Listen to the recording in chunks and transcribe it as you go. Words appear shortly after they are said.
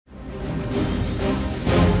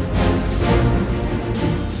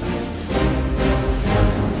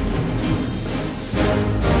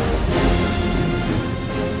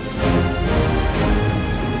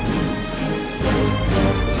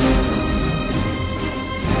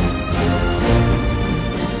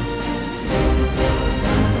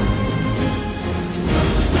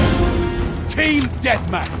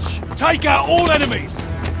Deathmatch. Take out all enemies.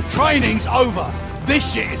 Training's over. This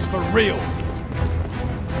shit is for real.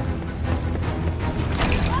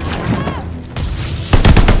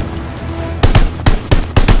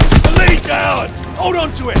 The lead's ours. Hold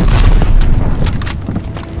on to it.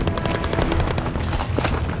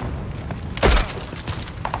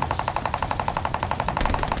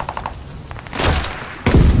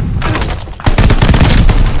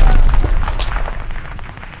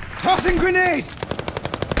 Tossing grenade!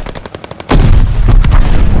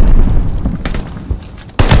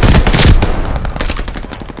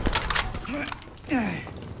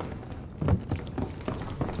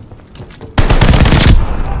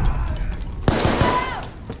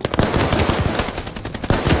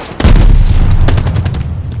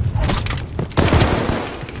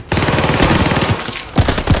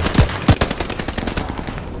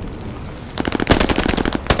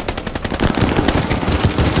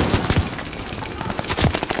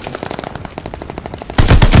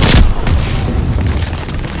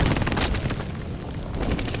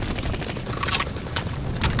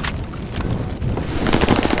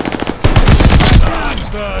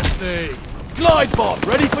 Glide bomb,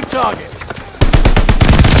 ready for target.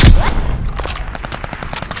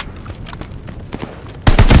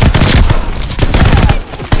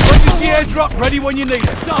 Emergency airdrop ready when you need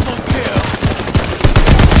it. Double kill.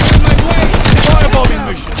 Firebombing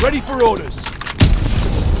mission, ready for orders.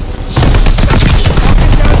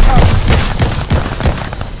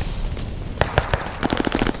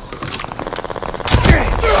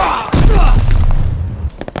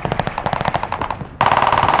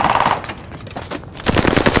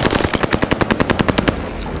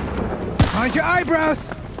 Mind your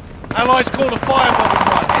eyebrows! Allies called a firebombing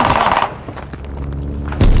run. Incoming.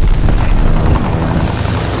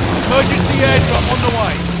 Emergency airdrop on the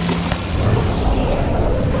way.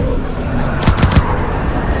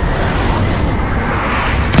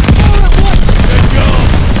 Good job.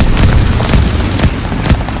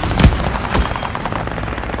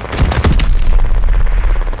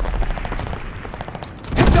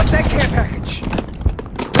 Picked up that care package.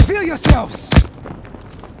 Reveal yourselves!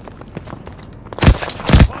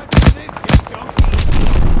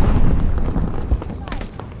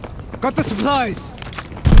 Got the supplies!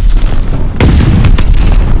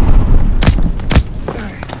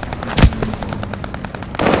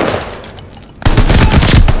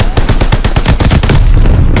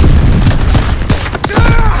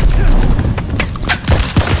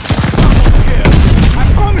 I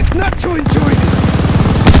promise not to enjoy this!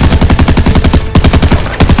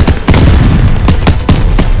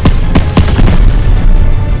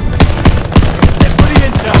 For the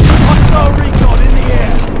intel, hostile recon in the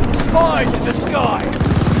air. Spies in the sky!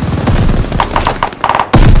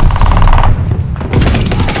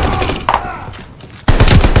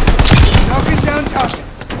 Knocking down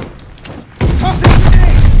targets! Tossing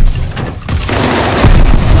grenade!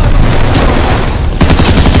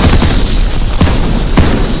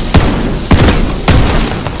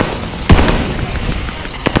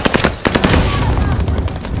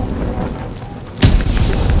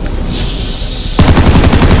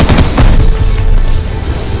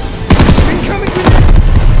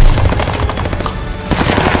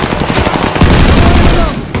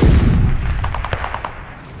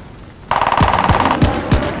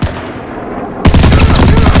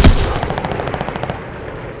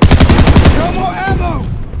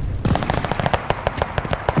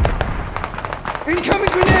 Incoming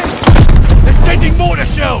grenade! They're sending mortar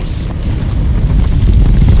shells!